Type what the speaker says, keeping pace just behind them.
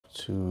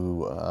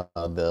to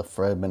the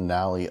Fred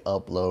Manalli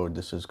upload.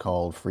 This is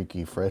called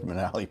Freaky Fred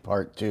Manalli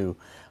Part 2.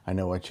 I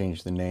know I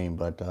changed the name,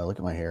 but look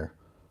at my hair.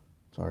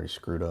 It's already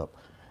screwed up.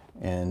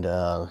 And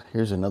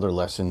here's another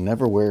lesson.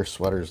 Never wear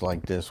sweaters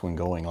like this when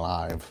going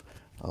live.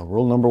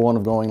 Rule number 1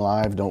 of going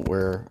live, don't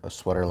wear a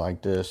sweater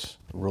like this.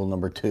 Rule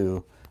number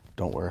 2,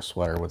 don't wear a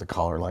sweater with a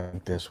collar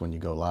like this when you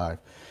go live.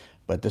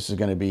 But this is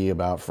going to be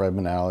about Fred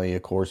Manalli.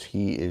 Of course,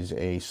 he is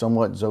a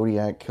somewhat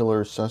Zodiac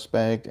killer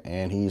suspect,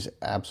 and he's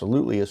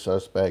absolutely a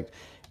suspect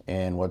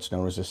in what's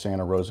known as the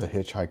Santa Rosa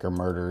Hitchhiker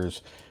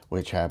murders,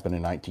 which happened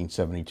in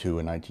 1972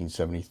 and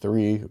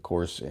 1973. Of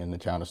course, in the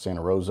town of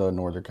Santa Rosa,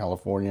 Northern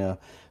California,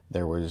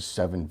 there was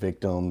 7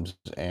 victims,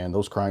 and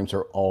those crimes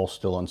are all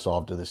still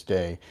unsolved to this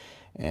day.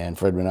 And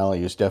Fred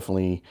Manalli is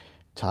definitely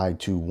tied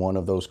to one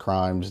of those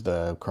crimes,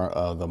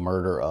 the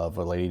murder of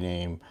a lady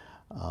named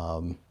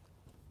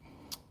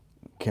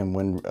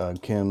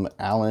Kim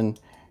Allen,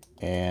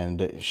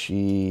 and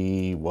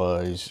she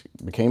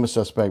became a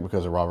suspect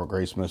because of Robert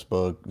Graysmith's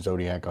book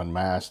Zodiac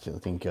Unmasked. I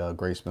think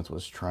Graysmith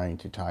was trying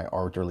to tie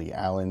Arthur Lee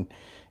Allen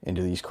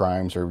into these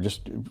crimes, or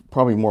just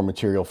probably more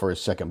material for his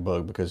second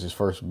book, because his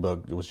first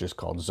book was just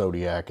called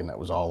Zodiac, and that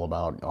was all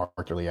about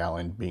Arthur Lee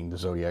Allen being the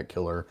Zodiac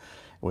killer,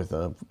 with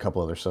a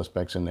couple other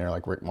suspects in there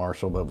like Rick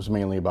Marshall, but it was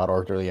mainly about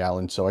Arthur Lee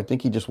Allen. So I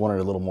think he just wanted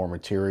a little more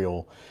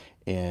material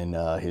in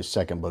his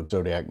second book,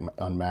 Zodiac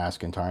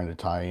Unmasked, and trying to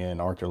tie in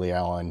Arthur Lee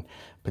Allen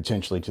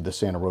potentially to the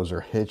Santa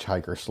Rosa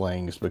Hitchhiker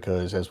slayings,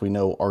 because as we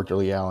know, Arthur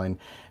Lee Allen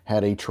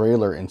had a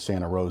trailer in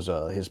Santa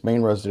Rosa. His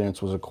main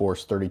residence was, of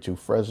course, 32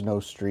 Fresno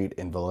Street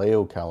in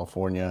Vallejo,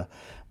 California,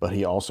 but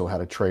he also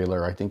had a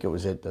trailer, I think it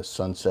was at the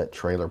Sunset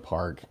Trailer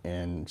Park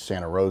in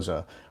Santa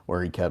Rosa,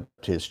 where he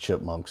kept his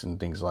chipmunks and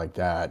things like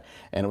that.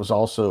 And it was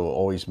also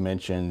always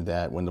mentioned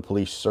that when the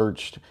police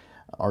searched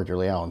Arthur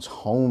Lee Allen's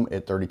home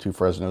at 32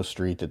 Fresno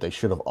Street, that they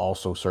should have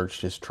also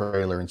searched his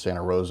trailer in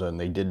Santa Rosa, and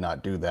they did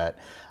not do that.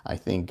 I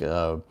think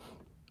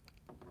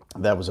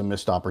that was a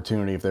missed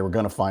opportunity. If they were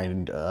going to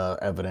find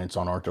evidence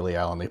on Arthur Lee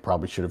Allen, they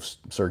probably should have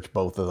searched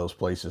both of those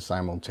places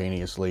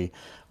simultaneously.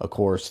 Of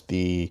course,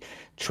 the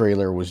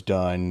trailer was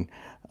done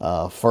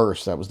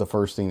first. That was the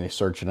first thing they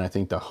searched, and I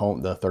think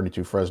the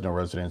 32 Fresno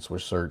residence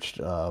was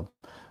searched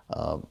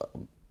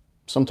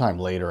sometime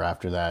later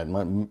after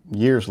that,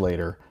 years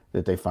later,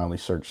 that they finally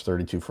searched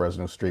 32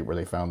 Fresno Street, where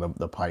they found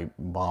the pipe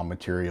bomb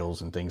materials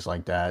and things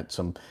like that.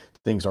 Some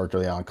things Arthur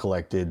Lee Allen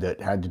collected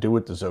that had to do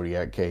with the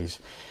Zodiac case.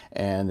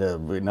 And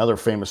another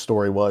famous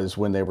story was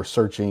when they were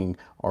searching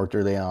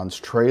Arthur Lee Allen's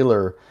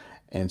trailer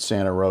in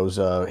Santa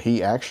Rosa,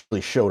 he actually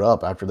showed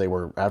up after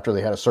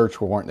they had a search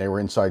warrant. They were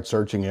inside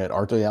searching it.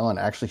 Arthur Lee Allen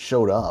actually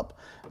showed up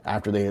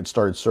after they had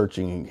started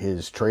searching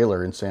his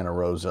trailer in Santa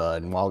Rosa,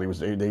 and while he was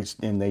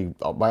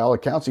by all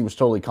accounts, he was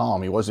totally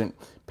calm. He wasn't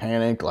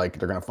panicked like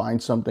they're gonna find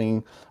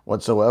something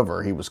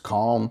whatsoever. He was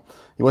calm.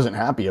 He wasn't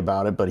happy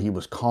about it, but he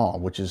was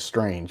calm, which is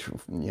strange.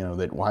 You know,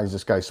 that why is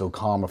this guy so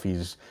calm if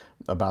he's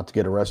about to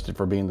get arrested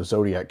for being the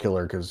Zodiac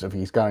killer? Because if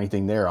he's got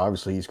anything there,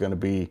 obviously he's going to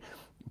be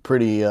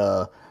pretty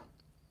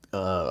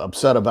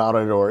upset about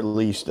it, or at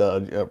least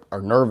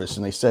are nervous.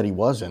 And they said he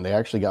wasn't. They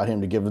actually got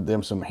him to give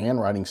them some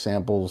handwriting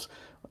samples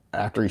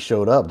after he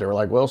showed up. They were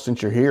like, well,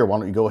 since you're here, why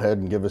don't you go ahead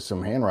and give us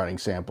some handwriting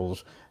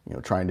samples, you know,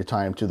 trying to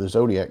tie him to the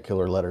Zodiac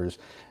killer letters.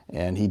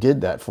 And he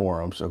did that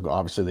for him. So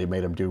obviously they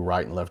made him do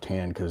right and left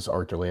hand, because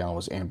Arthur Lee Allen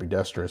was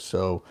ambidextrous.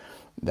 So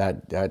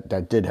that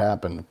did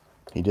happen.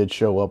 He did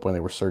show up when they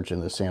were searching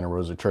the Santa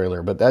Rosa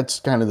trailer. But that's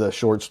kind of the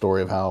short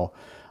story of how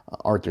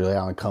Arthur Lee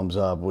Allen comes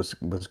up, was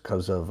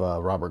because of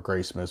Robert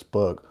Graysmith's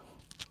book.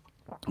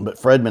 But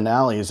Fred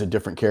Manalli is a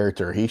different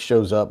character. He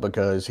shows up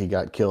because he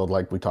got killed,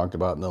 like we talked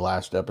about in the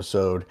last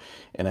episode,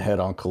 in a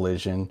head-on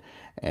collision.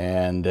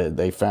 And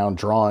they found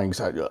drawings.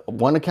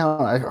 One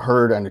account I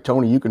heard, and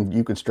Tony, you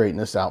can straighten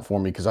this out for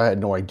me, because I had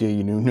no idea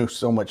you knew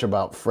so much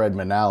about Fred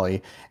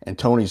Manalli, and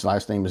Tony's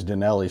last name is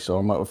Dinelli.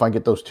 So if I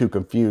get those two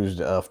confused,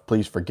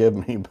 please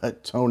forgive me.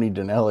 But Tony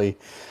Dinelli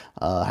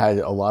had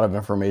a lot of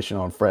information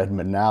on Fred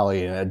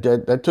Manalli, and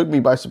that took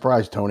me by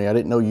surprise, Tony. I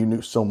didn't know you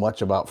knew so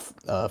much about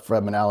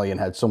Fred Manalli and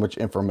had so much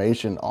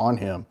information on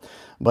him.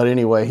 But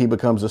anyway, he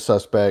becomes a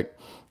suspect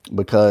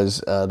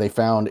because they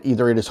found,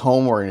 either at his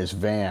home or in his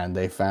van,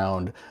 they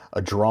found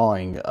a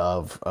drawing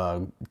of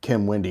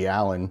Kim Wendy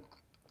Allen,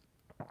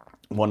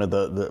 one of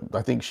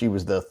I think she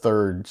was the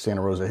third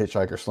Santa Rosa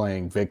Hitchhiker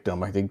slaying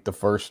victim. I think the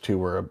first two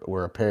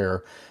were a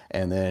pair,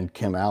 and then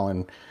Kim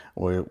Allen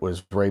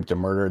was raped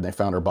and murdered, and they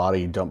found her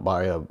body dumped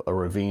by a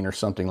ravine or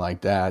something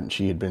like that, and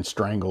she had been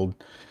strangled.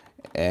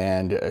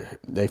 And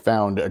they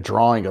found a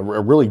drawing, a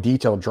really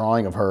detailed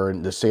drawing of her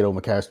in the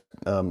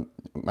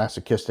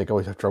sadomasochistic, I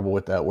always have trouble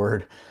with that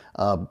word,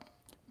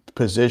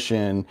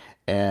 position.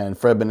 And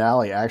Fred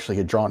Manalli actually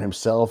had drawn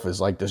himself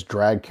as like this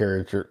drag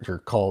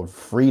character called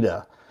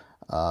Frida.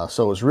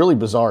 So it was really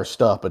bizarre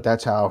stuff, but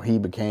that's how he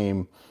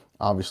became,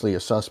 obviously, a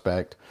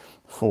suspect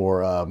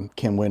for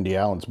Kim Wendy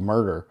Allen's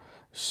murder.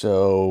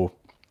 So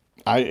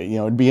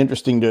it'd be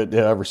interesting to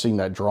ever seen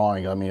that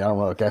drawing. I mean, I don't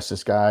know. I guess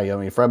this guy, I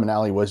mean, Fred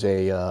Manalli was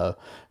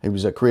he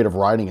was a creative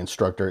writing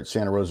instructor at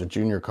Santa Rosa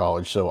Junior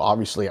College. So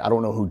obviously, I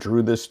don't know who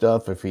drew this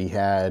stuff, if he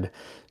had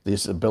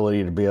this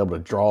ability to be able to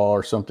draw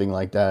or something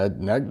like that.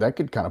 And that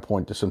could kind of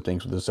point to some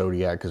things with the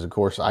Zodiac, because of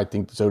course, I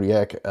think the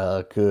Zodiac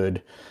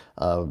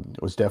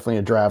was definitely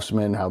a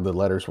draftsman, how the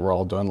letters were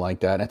all done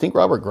like that. And I think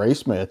Robert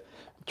Graysmith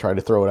tried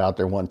to throw it out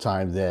there one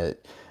time that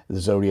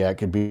the Zodiac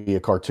could be a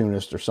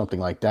cartoonist or something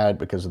like that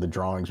because of the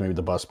drawings, maybe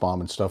the bus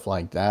bomb and stuff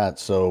like that.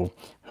 So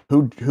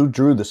who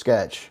drew the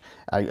sketch?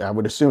 I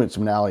would assume it's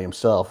Manalli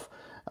himself,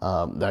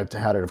 that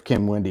had it of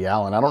Kim Wendy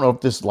Allen. I don't know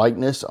if this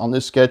likeness on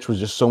this sketch was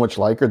just so much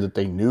like her that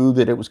they knew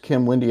that it was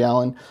Kim Wendy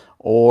Allen,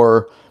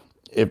 or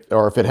if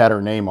it had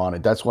her name on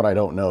it. That's what I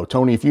don't know.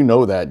 Tony, if you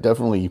know that,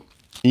 definitely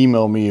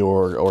email me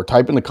or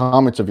type in the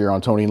comments if you're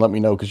on, Tony, and let me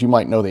know, because you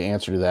might know the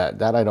answer to that.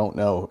 That I don't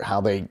know,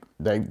 how they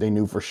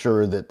knew for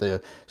sure that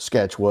the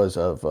sketch was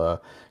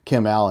of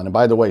Kim Allen. And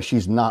by the way,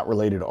 she's not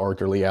related to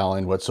Arthur Lee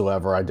Allen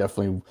whatsoever. I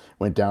definitely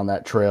went down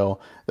that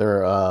trail. Their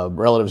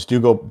relatives do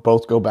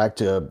both go back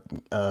to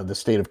the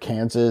state of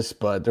Kansas,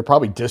 but they're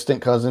probably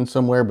distant cousins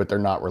somewhere, but they're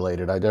not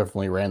related. I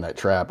definitely ran that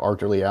trap.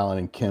 Arthur Lee Allen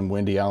and Kim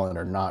Wendy Allen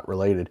are not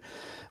related.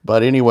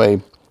 But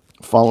anyway,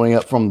 following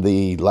up from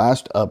the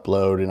last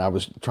upload, and I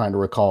was trying to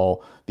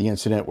recall the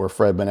incident where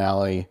Fred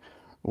Manalli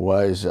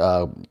was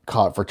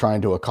caught for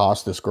trying to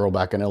accost this girl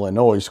back in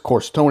Illinois. Of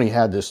course, Tony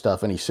had this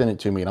stuff and he sent it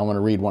to me, and I'm going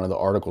to read one of the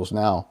articles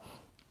now.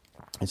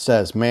 It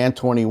says, man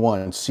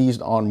 21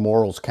 seized on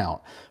morals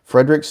count.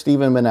 Frederick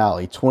Stephen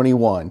Manalli,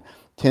 21,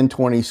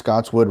 1020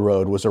 Scottswood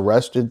Road, was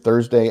arrested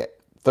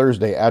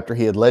Thursday after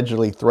he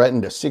allegedly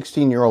threatened a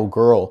 16-year-old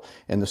girl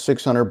in the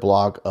 600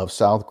 block of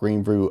South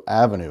Greenview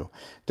Avenue.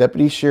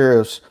 Deputy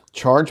sheriffs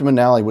charged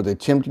Manalli with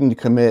attempting to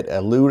commit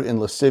a lewd and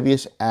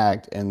lascivious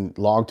act and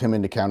logged him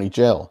into county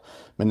jail.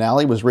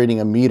 Manalli was reading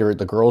a meter at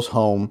the girl's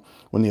home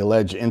when the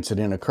alleged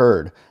incident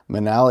occurred.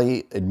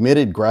 Manalli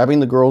admitted grabbing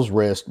the girl's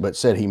wrist, but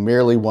said he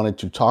merely wanted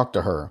to talk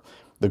to her.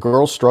 The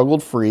girl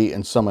struggled free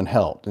and summoned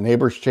help. The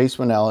neighbors chased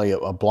Manalli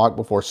a block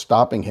before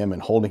stopping him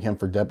and holding him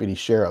for deputy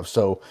sheriff.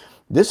 So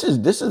this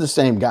is the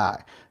same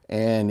guy,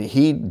 and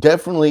he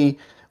definitely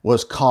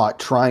was caught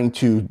trying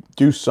to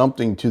do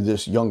something to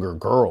this younger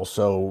girl.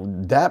 So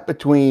that,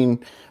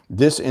 between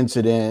this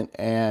incident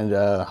and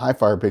hi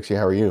Fire Pixie,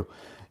 how are you?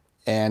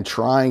 And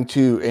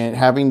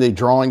having the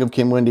drawing of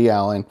Kim Wendy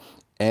Allen,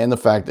 and the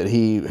fact that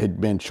he had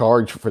been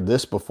charged for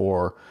this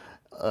before,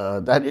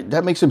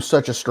 that makes him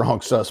such a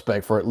strong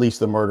suspect for at least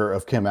the murder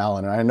of Kim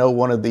Allen. And I know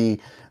one of the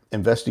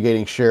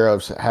investigating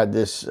sheriffs had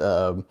this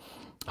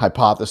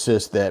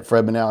hypothesis that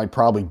Fred Manalli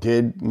probably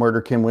did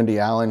murder Kim Wendy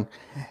Allen,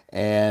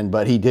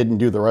 but he didn't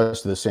do the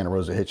rest of the Santa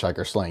Rosa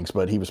Hitchhiker slayings,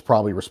 but he was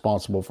probably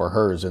responsible for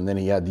hers. And then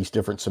he had these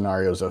different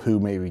scenarios of who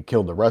maybe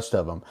killed the rest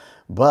of them.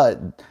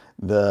 But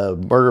the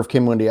murder of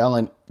Kim Wendy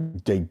Allen,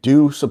 they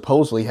do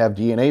supposedly have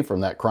DNA from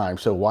that crime.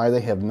 So why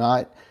they have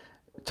not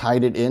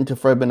tied it into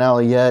Fred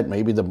Manalli yet,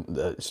 maybe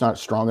it's not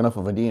strong enough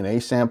of a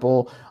DNA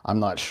sample, I'm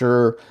not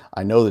sure.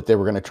 I know that they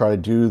were going to try to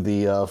do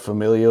the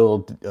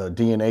familial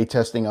DNA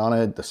testing on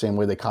it, the same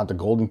way they caught the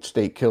Golden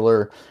State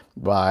Killer,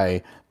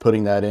 by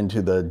putting that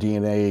into the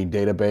DNA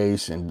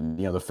database and,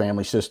 the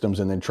family systems,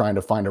 and then trying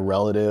to find a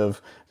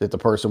relative that the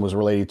person was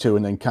related to,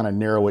 and then kind of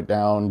narrow it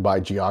down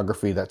by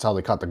geography. That's how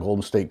they caught the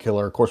Golden State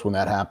Killer. Of course, when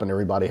that happened,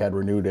 everybody had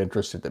renewed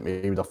interest that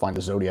maybe they'll find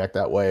the Zodiac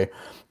that way.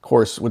 Of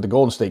course, with the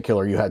Golden State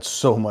Killer, you had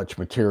so much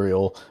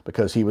material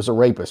because he was a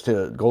rapist.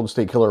 The Golden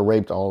State Killer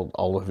raped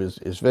all of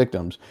his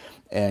victims,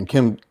 and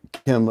Kim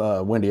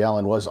Wendy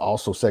Allen was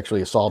also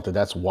sexually assaulted.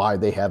 That's why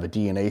they have a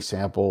DNA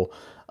sample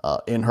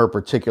in her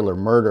particular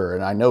murder.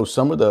 And I know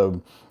some of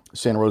the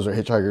Santa Rosa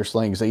Hitchhiker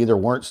slayings, they either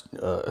weren't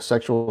a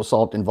sexual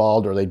assault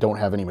involved, or they don't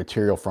have any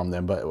material from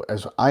them. But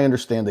as I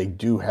understand, they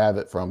do have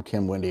it from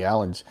Kim Wendy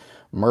Allen's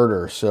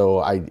murder.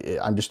 So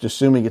I'm just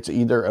assuming it's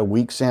either a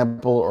weak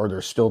sample, or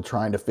they're still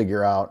trying to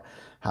figure out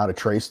how to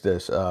trace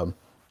this.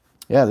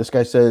 Yeah, this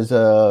guy says,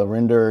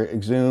 render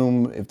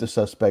exhume if the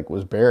suspect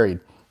was buried.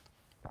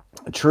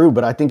 True,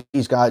 but I think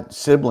he's got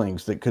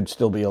siblings that could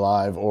still be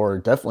alive, or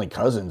definitely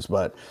cousins,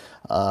 but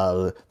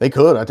they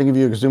could. I think if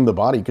you exhume the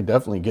body, you could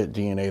definitely get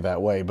DNA that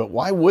way. But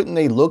why wouldn't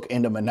they look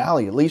into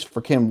Manalli, at least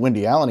for Kim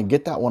Wendy Allen, and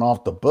get that one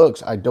off the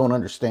books? I don't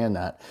understand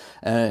that.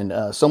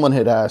 And someone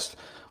had asked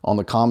on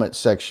the comment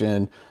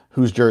section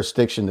whose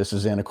jurisdiction this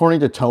is in. According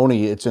to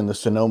Tony, it's in the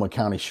Sonoma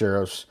County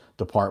Sheriff's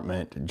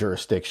Department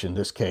jurisdiction,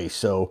 this case.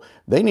 So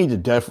they need to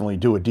definitely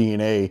do a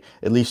DNA,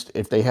 at least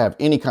if they have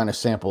any kind of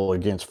sample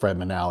against Fred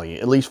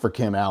Manalli, at least for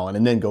Kim Allen,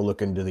 and then go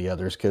look into the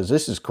others, because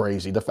this is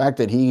crazy. The fact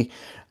that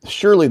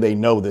surely they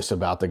know this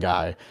about the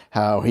guy,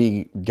 how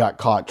he got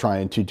caught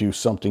trying to do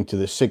something to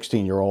this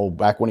 16-year-old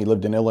back when he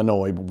lived in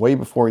Illinois, way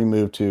before he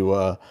moved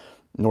to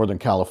Northern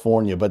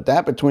California. But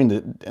that,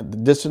 between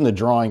this and the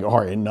drawing,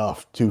 are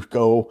enough to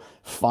go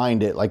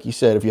find it. Like you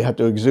said, if you have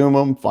to exhume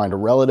them, find a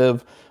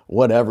relative,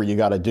 whatever you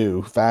got to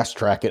do, fast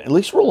track it, at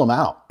least rule him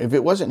out. If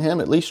it wasn't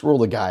him, at least rule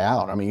the guy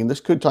out. I mean,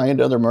 this could tie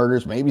into other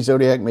murders, maybe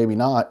Zodiac, maybe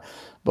not,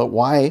 but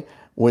why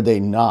would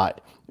they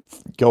not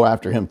go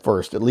after him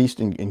first, at least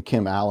in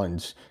Kim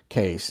Allen's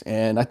case.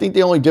 And I think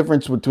the only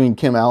difference between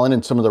Kim Allen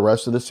and some of the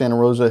rest of the Santa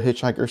Rosa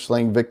hitchhiker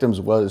slaying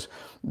victims was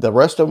the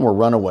rest of them were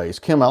runaways.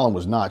 Kim Allen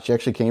was not. She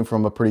actually came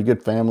from a pretty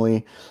good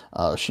family.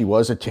 She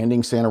was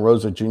attending Santa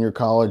Rosa Junior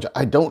College.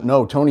 I don't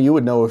know, Tony, you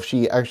would know if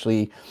she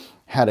actually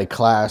had a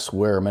class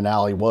where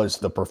Manalli was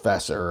the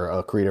professor,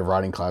 a creative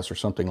writing class or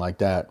something like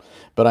that.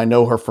 But I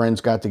know her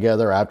friends got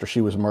together after she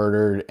was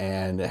murdered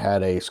and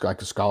had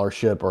like a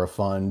scholarship or a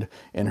fund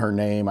in her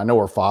name. I know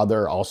her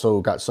father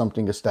also got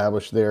something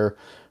established there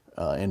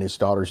in his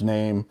daughter's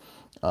name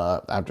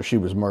after she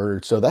was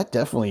murdered. So that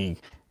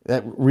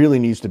really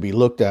needs to be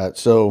looked at.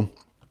 So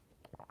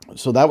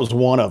that was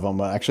one of them.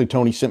 Actually,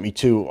 Tony sent me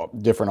two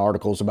different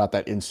articles about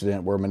that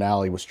incident where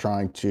Manalli was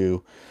trying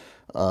to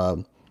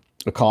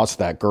accost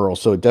that girl.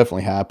 So it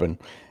definitely happened.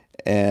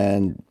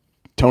 And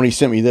Tony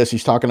sent me this.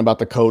 He's talking about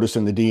the CODIS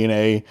and the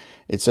DNA.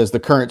 It says the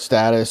current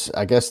status,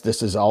 I guess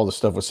this is all the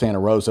stuff with Santa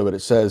Rosa, but it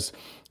says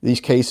these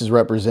cases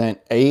represent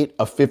 8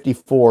 of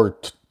 54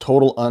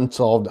 total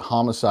unsolved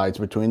homicides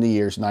between the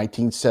years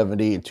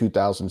 1970 and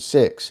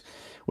 2006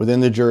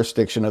 within the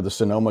jurisdiction of the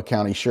Sonoma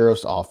County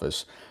Sheriff's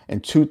Office. In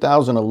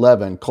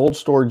 2011, cold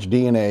storage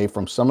DNA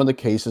from some of the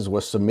cases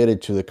was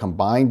submitted to the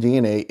Combined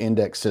DNA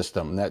Index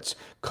System, that's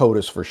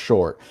CODIS for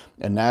short,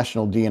 a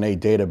national DNA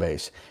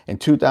database. In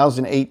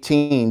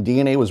 2018,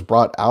 DNA was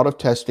brought out of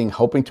testing,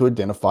 hoping to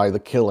identify the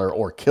killer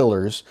or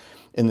killers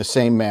in the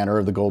same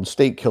manner the Golden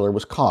State Killer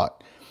was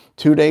caught.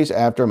 2 days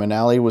after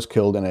Manalli was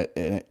killed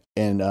in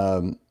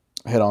a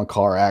head-on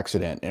car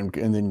accident, and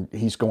then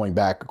he's going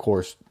back. Of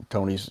course,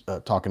 Tony's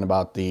talking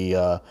about the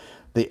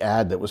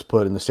ad that was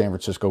put in the San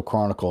Francisco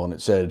Chronicle, and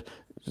it said,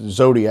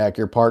 "Zodiac,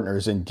 your partner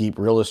is in deep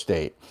real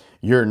estate.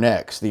 You're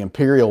next. The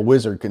Imperial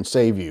Wizard can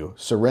save you.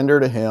 Surrender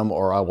to him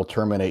or I will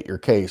terminate your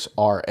case.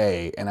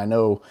 R.A." And I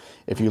know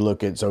if you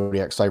look at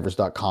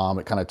zodiacciphers.com,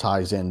 it kind of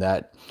ties in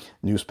that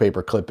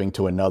newspaper clipping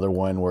to another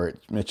one where it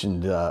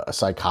mentioned a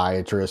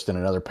psychiatrist and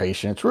another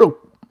patient. It's real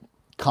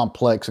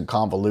complex and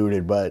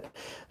convoluted, but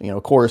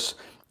of course,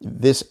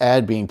 this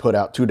ad being put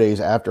out 2 days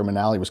after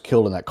Manalli was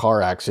killed in that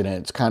car accident,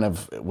 it's kind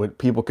of what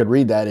people could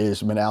read that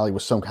is Manalli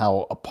was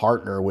somehow a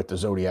partner with the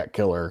Zodiac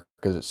killer,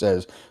 because it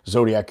says,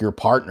 "Zodiac, your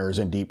partner is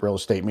in deep real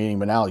estate," meaning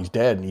Manalli's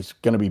dead and he's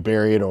going to be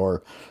buried,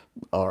 or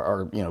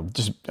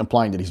just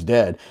implying that he's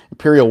dead.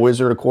 Imperial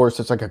Wizard, of course,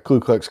 it's like a Ku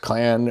Klux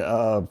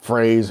Klan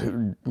phrase.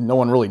 No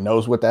one really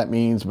knows what that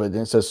means, but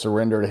then it says,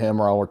 "Surrender to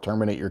him or I will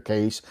terminate your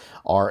case."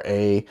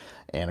 R.A.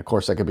 And of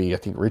course, that could be, I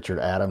think, Richard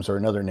Adams or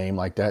another name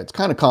like that. It's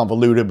kind of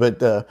convoluted, but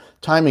the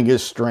timing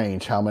is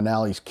strange, how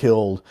Manalli's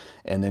killed,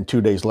 and then 2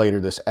 days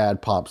later, this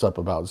ad pops up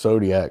about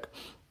Zodiac.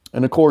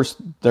 And of course,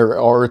 there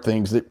are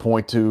things that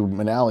point to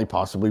Manalli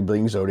possibly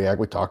being Zodiac.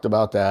 We talked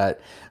about that.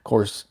 Of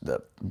course,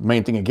 the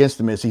main thing against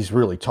him is he's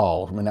really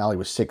tall. Manalli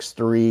was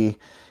 6'3".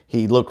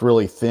 He looked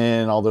really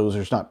thin, although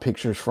there's not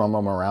pictures from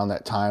him around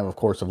that time, of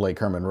course, of Lake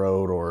Herman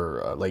Road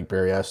or Lake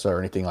Berryessa or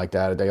anything like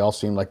that. They all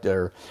seem like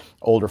they're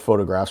older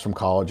photographs from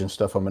college and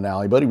stuff of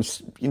Manalli. But he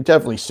was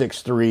definitely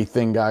 6'3",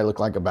 thin guy, looked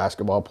like a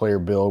basketball player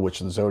build, which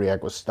the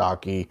Zodiac was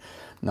stocky,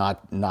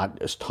 not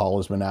as tall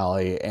as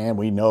Manalli. And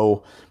we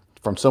know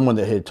from someone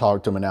that had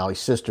talked to Manalli's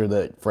sister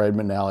that Fred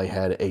Manalli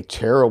had a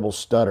terrible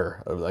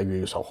stutter. Like, he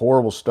was a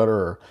horrible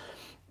stutterer.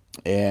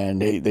 And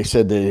they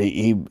said that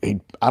he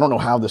I don't know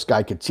how this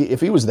guy could see.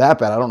 If he was that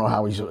bad, I don't know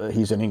how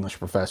he's an English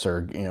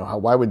professor.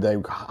 Why would they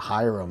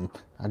hire him?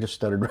 I just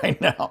stuttered right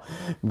now.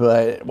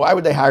 But why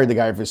would they hire the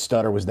guy if his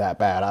stutter was that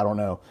bad? I don't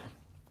know.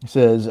 It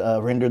says,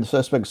 render the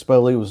suspect's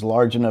belly was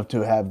large enough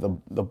to have the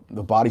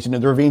bodies in the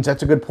ravines.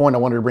 That's a good point. I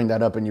wanted to bring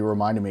that up, and you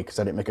reminded me because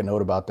I didn't make a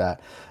note about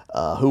that.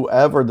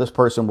 Whoever this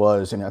person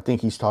was, and I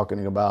think he's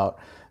talking about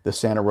the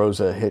Santa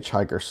Rosa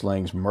hitchhiker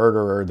sling's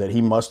murderer, that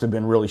he must have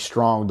been really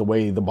strong the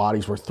way the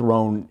bodies were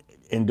thrown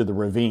into the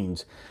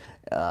ravines.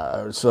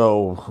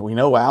 So we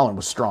know Allen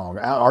was strong.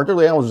 Arthur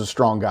Lee Allen was a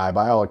strong guy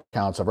by all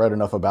accounts. I've read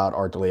enough about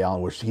Arthur Lee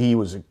Allen, which he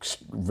was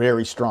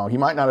very strong. He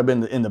might not have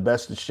been in the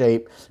best of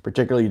shape,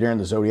 particularly during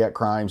the Zodiac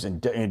crimes,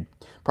 and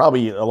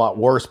probably a lot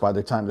worse by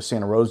the time the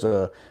Santa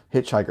Rosa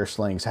hitchhiker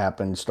slings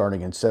happened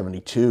starting in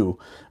 72.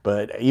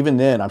 But even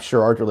then, I'm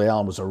sure Arthur Lee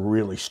Allen was a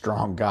really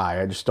strong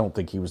guy. I just don't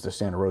think he was the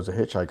Santa Rosa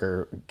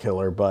hitchhiker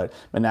killer. But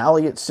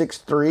Manalli at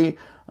 6'3",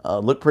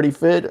 looked pretty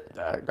fit.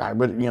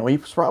 But he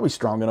was probably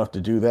strong enough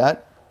to do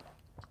that.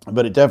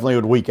 But it definitely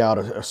would weak out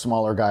a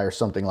smaller guy or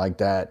something like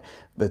that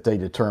they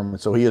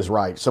determined. So he is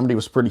right. Somebody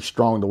was pretty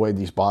strong the way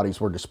these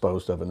bodies were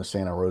disposed of in the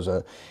Santa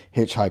Rosa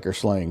hitchhiker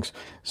slings.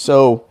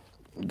 So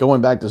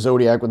going back to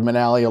Zodiac with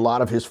Manalli, a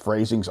lot of his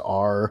phrasings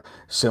are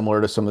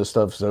similar to some of the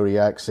stuff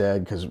Zodiac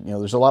said, because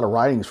there's a lot of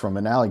writings from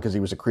Manalli because he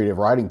was a creative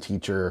writing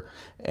teacher,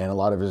 and a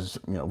lot of his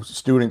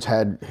students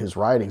had his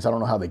writings. I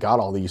don't know how they got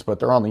all these, but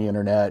they're on the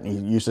internet. And he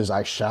uses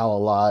 "I shall" a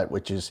lot,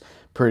 which is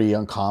pretty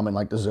uncommon,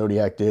 like the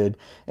Zodiac did.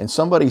 And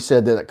somebody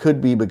said that it could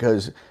be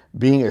because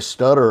being a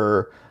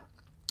stutterer,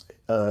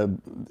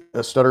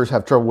 stutterers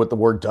have trouble with the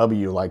word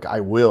W, like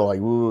 "I will," like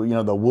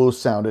the "will"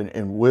 sound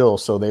in "will,"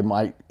 so they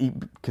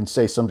can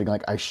say something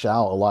like "I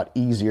shall" a lot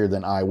easier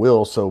than "I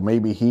will." So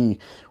maybe he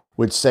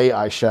would say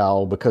I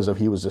shall because of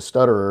he was a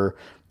stutterer,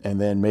 and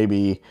then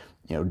maybe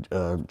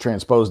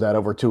transpose that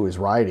over to his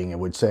writing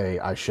and would say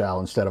I shall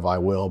instead of I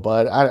will.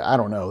 But I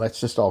don't know. That's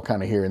just all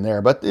kind of here and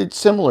there. But it's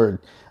similar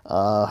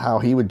how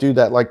he would do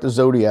that, like the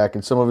Zodiac,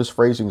 and some of his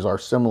phrasings are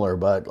similar.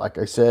 But like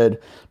I said,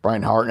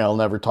 Brian Hartnell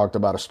never talked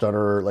about a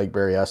stutterer at Lake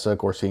Berryessa. Of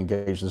course, he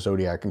engaged the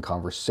Zodiac in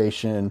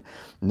conversation.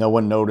 No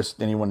one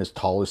noticed anyone as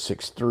tall as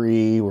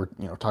 6'3". We're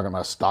talking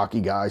about a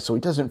stocky guy, so he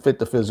doesn't fit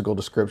the physical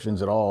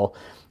descriptions at all.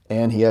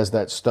 And he has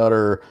that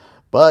stutter.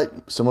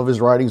 But some of his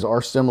writings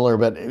are similar.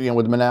 But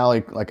with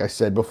Manalli, like I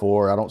said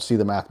before, I don't see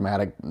the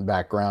mathematic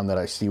background that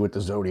I see with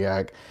the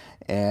Zodiac,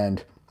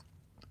 and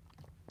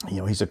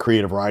he's a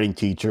creative writing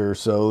teacher.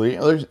 So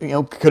there's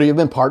could he have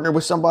been partnered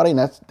with somebody, and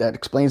that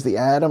explains the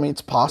ad? I mean,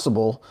 it's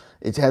possible.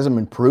 It hasn't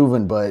been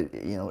proven, but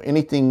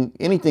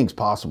anything's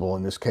possible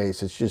in this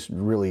case. It's just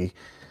really,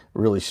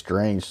 really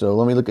strange. So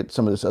let me look at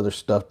some of this other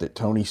stuff that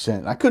Tony sent.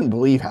 And I couldn't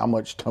believe how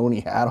much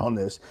Tony had on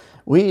this.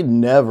 We've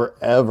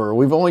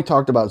only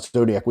talked about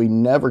Zodiac. We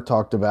never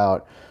talked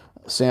about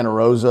Santa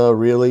Rosa,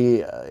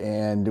 really,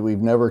 and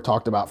we've never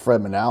talked about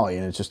Fred Manalli,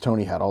 and it's just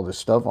Tony had all this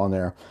stuff on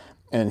there.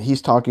 And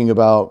he's talking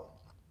about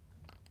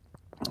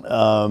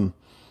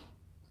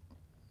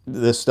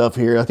this stuff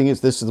here. I think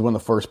this is when the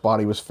first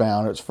body was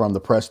found. It's from the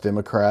Press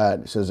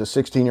Democrat. It says a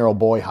 16-year-old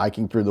boy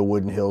hiking through the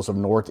wooded hills of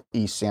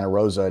northeast Santa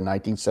Rosa in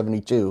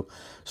 1972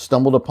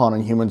 stumbled upon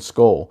a human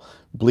skull,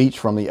 bleached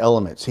from the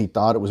elements. He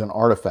thought it was an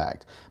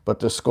artifact, but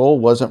the skull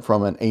wasn't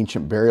from an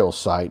ancient burial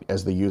site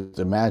as the youth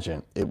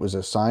imagined. It was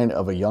a sign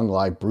of a young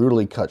life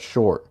brutally cut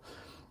short.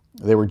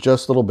 They were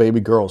just little baby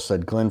girls,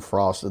 said Glenn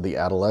Frost of the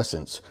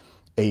Adolescents,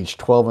 aged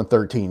 12 and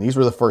 13. These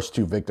were the first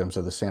two victims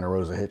of the Santa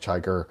Rosa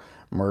Hitchhiker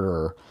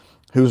murderer,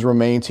 whose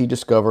remains he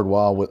discovered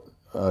while with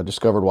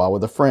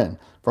a friend.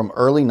 From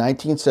early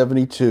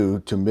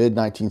 1972 to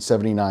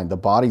mid-1979, the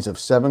bodies of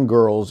 7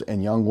 girls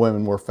and young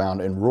women were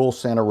found in rural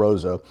Santa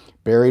Rosa,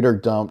 buried or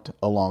dumped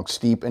along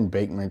steep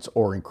embankments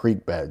or in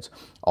creek beds.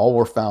 All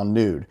were found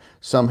nude.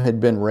 Some had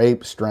been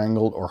raped,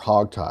 strangled, or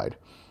hogtied.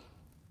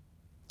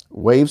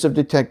 Waves of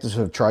detectives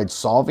have tried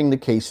solving the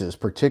cases,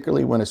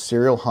 particularly when a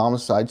serial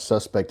homicide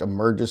suspect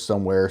emerges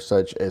somewhere,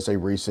 such as a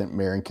recent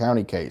Marin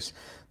County case.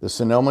 The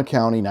Sonoma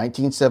County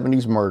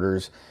 1970s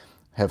murders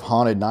have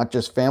haunted not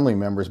just family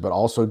members, but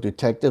also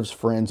detectives,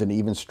 friends, and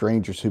even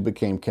strangers who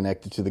became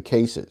connected to the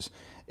cases.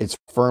 It's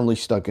firmly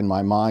stuck in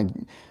my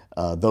mind,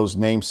 those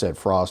names, said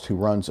Frost, who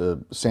runs a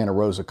Santa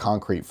Rosa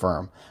concrete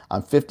firm.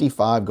 I'm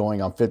 55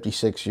 going on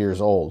 56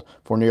 years old.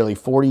 For nearly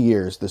 40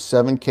 years, the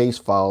 7 case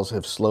files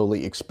have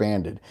slowly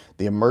expanded.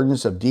 The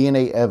emergence of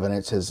DNA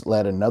evidence has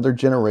led another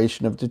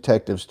generation of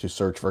detectives to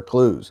search for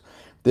clues.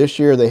 This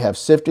year, they have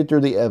sifted through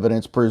the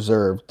evidence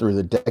preserved through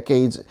the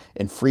decades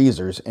in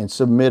freezers and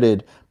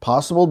submitted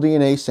possible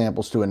DNA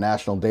samples to a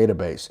national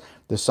database.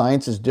 The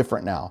science is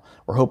different now.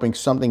 We're hoping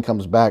something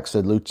comes back,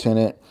 said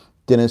Lieutenant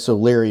Dennis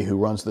O'Leary, who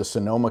runs the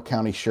Sonoma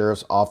County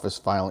Sheriff's Office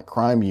Violent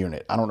Crime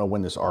Unit. I don't know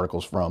when this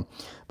article's from,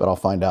 but I'll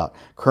find out.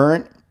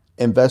 Current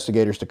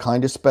investigators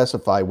declined to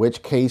specify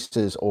which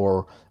cases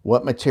or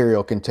what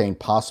material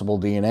contained possible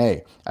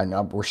DNA.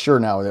 And we're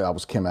sure now that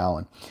was Kim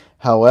Allen.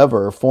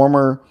 However,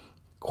 former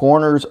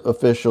coroner's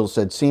officials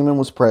said semen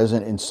was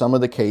present in some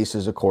of the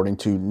cases, according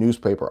to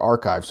newspaper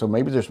archives. So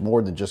maybe there's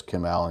more than just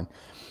Kim Allen.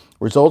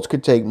 Results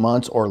could take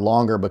months or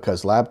longer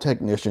because lab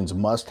technicians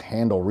must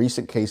handle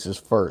recent cases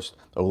first,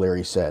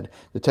 O'Leary said.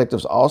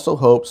 Detectives also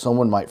hope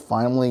someone might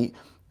finally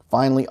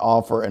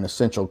offer an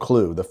essential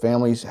clue. The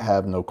families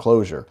have no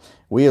closure.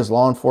 We as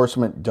law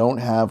enforcement don't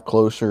have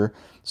closure,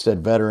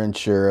 said veteran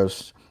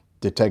sheriff's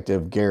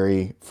Detective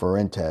Gary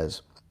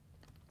Fuentes.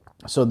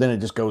 So then it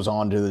just goes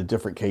on to the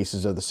different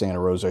cases of the Santa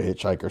Rosa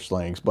hitchhiker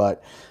slayings.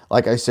 But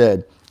like I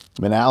said,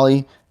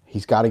 Manalli,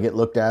 he's got to get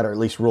looked at, or at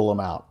least rule him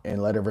out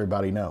and let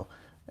everybody know.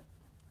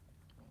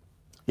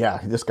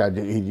 Yeah, this guy,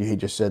 he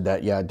just said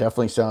that. Yeah, it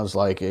definitely sounds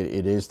like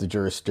it is the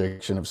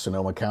jurisdiction of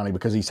Sonoma County,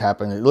 because he's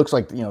happened. It looks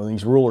like,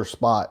 these more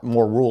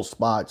rural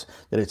spots,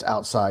 that it's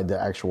outside the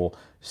actual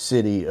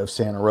city of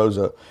Santa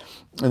Rosa.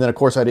 And then, of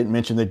course, I didn't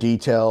mention the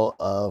detail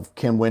of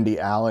Kim Wendy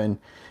Allen.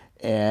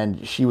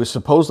 And she was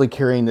supposedly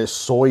carrying this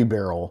soy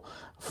barrel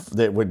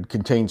that would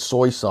contain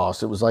soy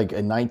sauce. It was like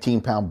a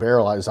 19-pound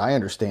barrel, as I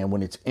understand,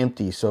 when it's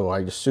empty. So I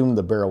assumed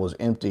the barrel was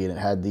empty, and it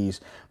had these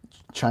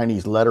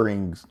Chinese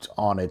letterings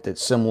on it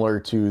that's similar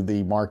to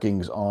the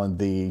markings on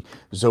the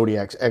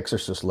Zodiac's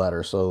exorcist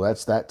letter. So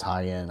that's that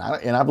tie-in.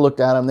 And I've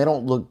looked at them. They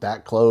don't look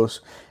that close.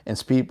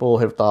 And people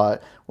have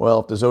thought, well,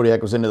 if the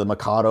Zodiac was into the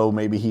Mikado,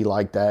 maybe he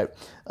liked that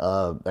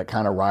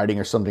kind of writing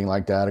or something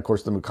like that. Of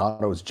course, the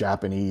Mikado is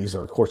Japanese,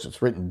 or of course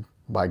it's written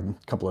by a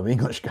couple of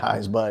English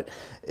guys, but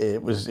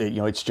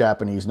it's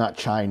Japanese, not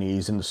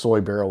Chinese, and the soy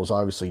barrel was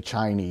obviously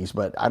Chinese.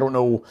 But I don't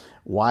know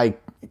why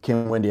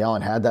Kim Wendy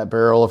Allen had that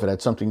barrel, if it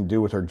had something to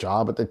do with her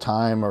job at the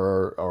time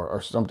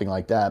or something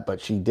like that. But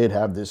she did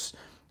have this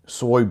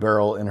soy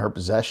barrel in her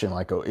possession.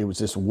 Like it was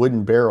this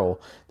wooden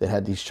barrel that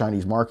had these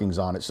Chinese markings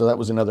on it. So that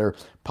was another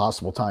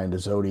possible tie into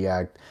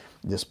Zodiac.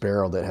 This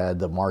barrel that had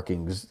the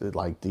markings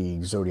like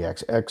the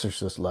Zodiac's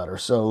exorcist letter.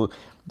 So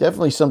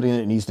definitely something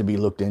that needs to be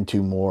looked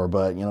into more.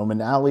 But you know,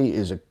 Manalli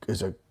is a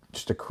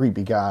just a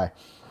creepy guy.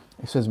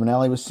 It says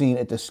Manalli was seen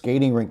at the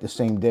skating rink the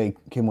same day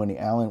Kim Wendy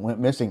Allen went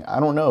missing. I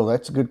don't know.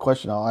 That's a good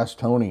question. I'll ask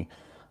Tony.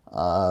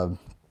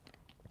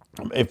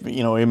 If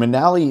you know,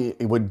 Manalli,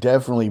 it would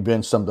definitely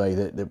been somebody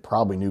that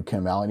probably knew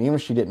Kim Allen, even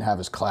if she didn't have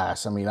his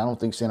class. I mean, I don't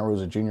think Santa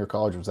Rosa Junior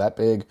College was that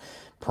big.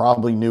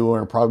 Probably knew her,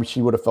 and probably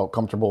she would have felt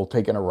comfortable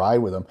taking a ride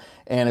with him.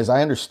 And as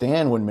I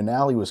understand, when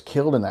Manalli was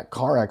killed in that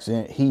car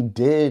accident,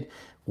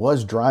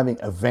 was driving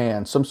a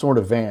van, some sort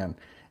of van.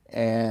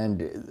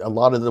 And a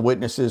lot of the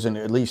witnesses, and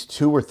at least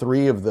 2 or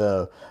 3 of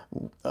the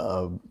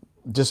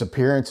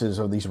disappearances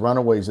of these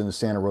runaways in the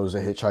Santa Rosa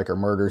Hitchhiker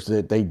murders,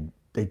 that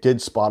they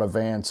did spot a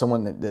van.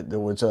 Someone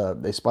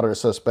they spotted a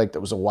suspect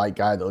that was a white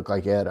guy that looked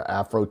like he had an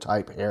Afro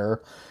type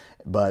hair.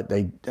 But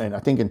and I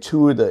think in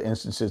 2 of the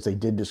instances they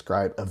did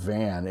describe a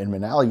van. And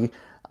Manalli,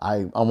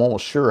 I'm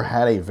almost sure,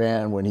 had a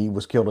van when he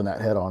was killed in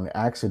that head-on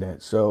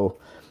accident. So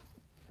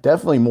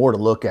definitely more to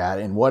look at.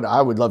 And what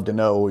I would love to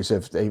know is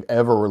if they've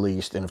ever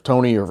released, and if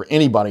Tony or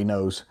anybody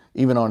knows,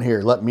 even on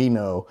here, let me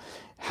know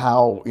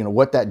how, you know,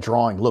 what that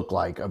drawing looked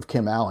like of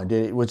Kim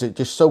Allen. Was it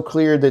just so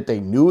clear that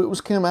they knew it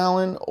was Kim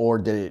Allen, or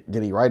did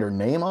he write her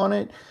name on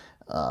it?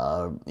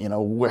 You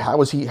know,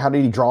 how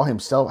did he draw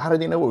himself? How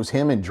did they know it was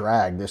him in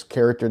drag, this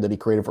character that he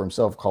created for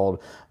himself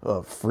called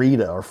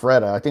Frida or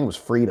Freda? I think it was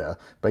Frida,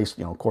 based,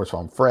 you know, of course,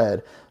 on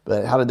Fred.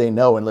 But how did they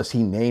know unless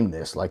he named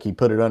this? Like he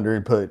put it under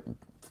and put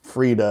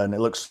Frida, and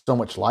it looks so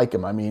much like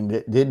him. I mean,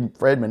 did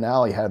Fred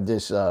Manalli have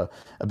this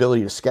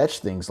ability to sketch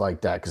things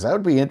like that? Because that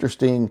would be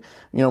interesting.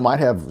 You know, might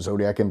have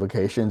Zodiac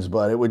implications,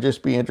 but it would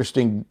just be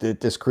interesting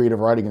that this creative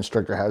writing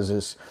instructor has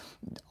this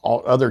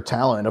other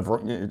talent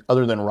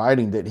other than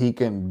writing, that he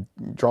can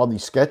draw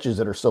these sketches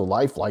that are so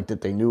lifelike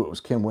that they knew it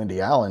was Kim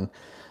Wendy Allen.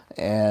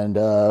 And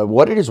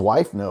what did his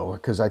wife know?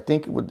 Because I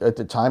think at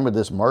the time of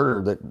this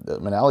murder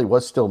that Manalli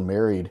was still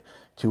married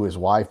to his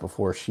wife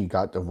before she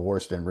got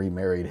divorced and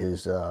remarried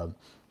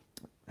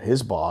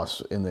his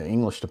boss in the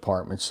English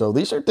department. So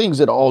these are things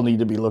that all need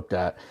to be looked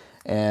at.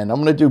 And I'm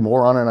going to do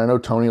more on it. I know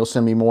Tony will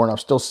send me more, and I'm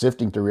still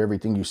sifting through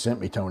everything you sent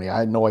me, Tony. I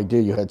had no idea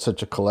you had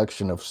such a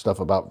collection of stuff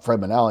about Fred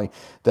Manalli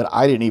that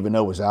I didn't even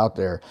know was out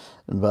there.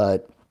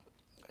 But,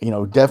 you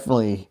know,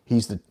 definitely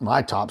he's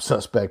my top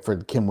suspect for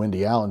Kim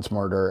Wendy Allen's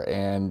murder.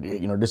 And,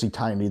 you know, does he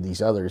tie into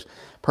these others?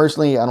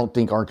 Personally, I don't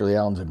think Arthur Lee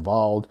Allen's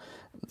involved.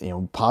 You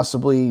know,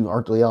 possibly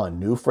Arthur Lee Allen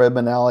knew Fred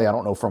Manalli. I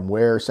don't know from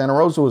where. Santa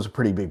Rosa was a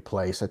pretty big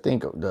place. I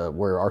think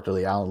where Arthur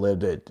Lee Allen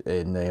lived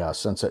in the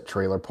Sunset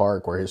Trailer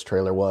Park, where his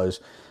trailer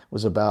was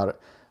about,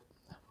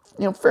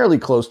 you know, fairly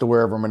close to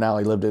wherever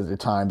Manalli lived at the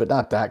time, but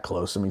not that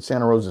close. I mean,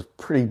 Santa Rosa is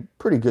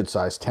pretty good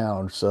sized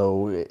town.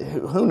 So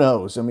who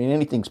knows? I mean,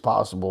 anything's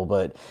possible,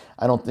 but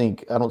I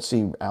don't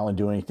see Allen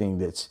doing anything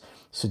that's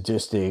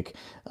sadistic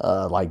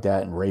like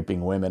that, and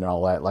raping women and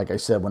all that. Like I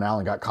said, when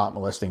Allen got caught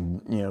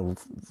molesting, you know,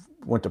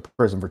 went to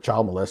prison for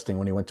child molesting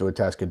when he went to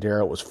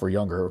Atascadero, it was for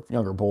younger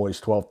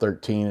boys, 12,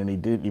 13, and he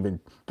didn't even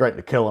threaten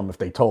to kill them if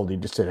they told. He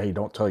just said, hey,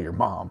 don't tell your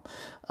mom.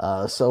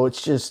 So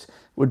it's just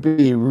would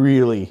be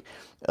really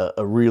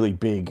a really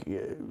big,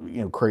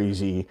 you know,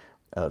 crazy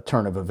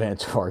turn of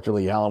events if Arthur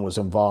Lee Allen was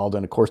involved.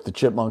 And of course the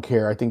chipmunk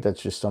hair, I think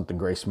that's just something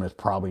Grace Smith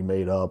probably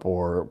made up,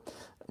 or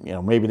you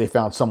know, maybe they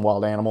found some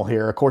wild animal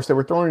here. Of course, they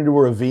were thrown into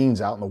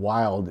ravines out in the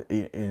wild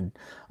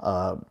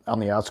on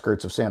the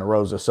outskirts of Santa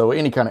Rosa. So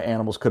any kind of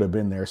animals could have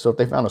been there. So if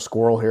they found a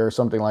squirrel hair or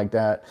something like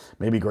that,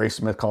 maybe Grace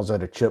Smith calls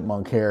that a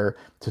chipmunk hair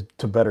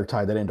to better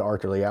tie that into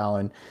Arthur Lee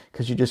Allen.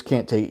 Because you just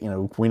can't take, you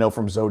know, we know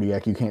from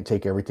Zodiac, you can't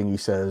take everything he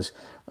says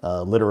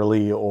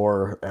literally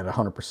or at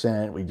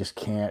 100%. We just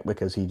can't,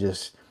 because he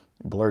just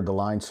blurred the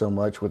line so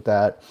much with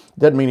that.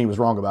 Doesn't mean he was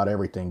wrong about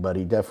everything, but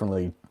he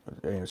definitely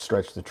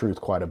stretched the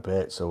truth quite a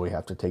bit, so we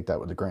have to take that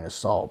with a grain of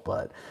salt.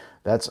 But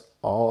that's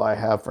all I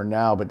have for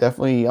now. But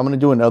definitely I'm going to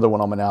do another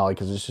one on Manalli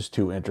because it's just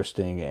too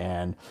interesting,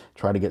 and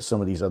try to get some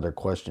of these other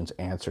questions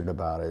answered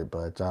about it.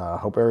 But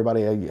hope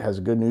everybody has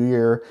a good new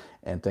year,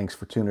 and thanks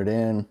for tuning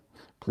in.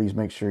 Please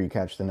make sure you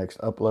catch the next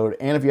upload,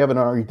 and if you haven't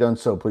already done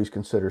so, please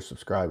consider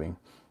subscribing.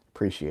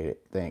 Appreciate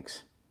it.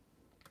 Thanks.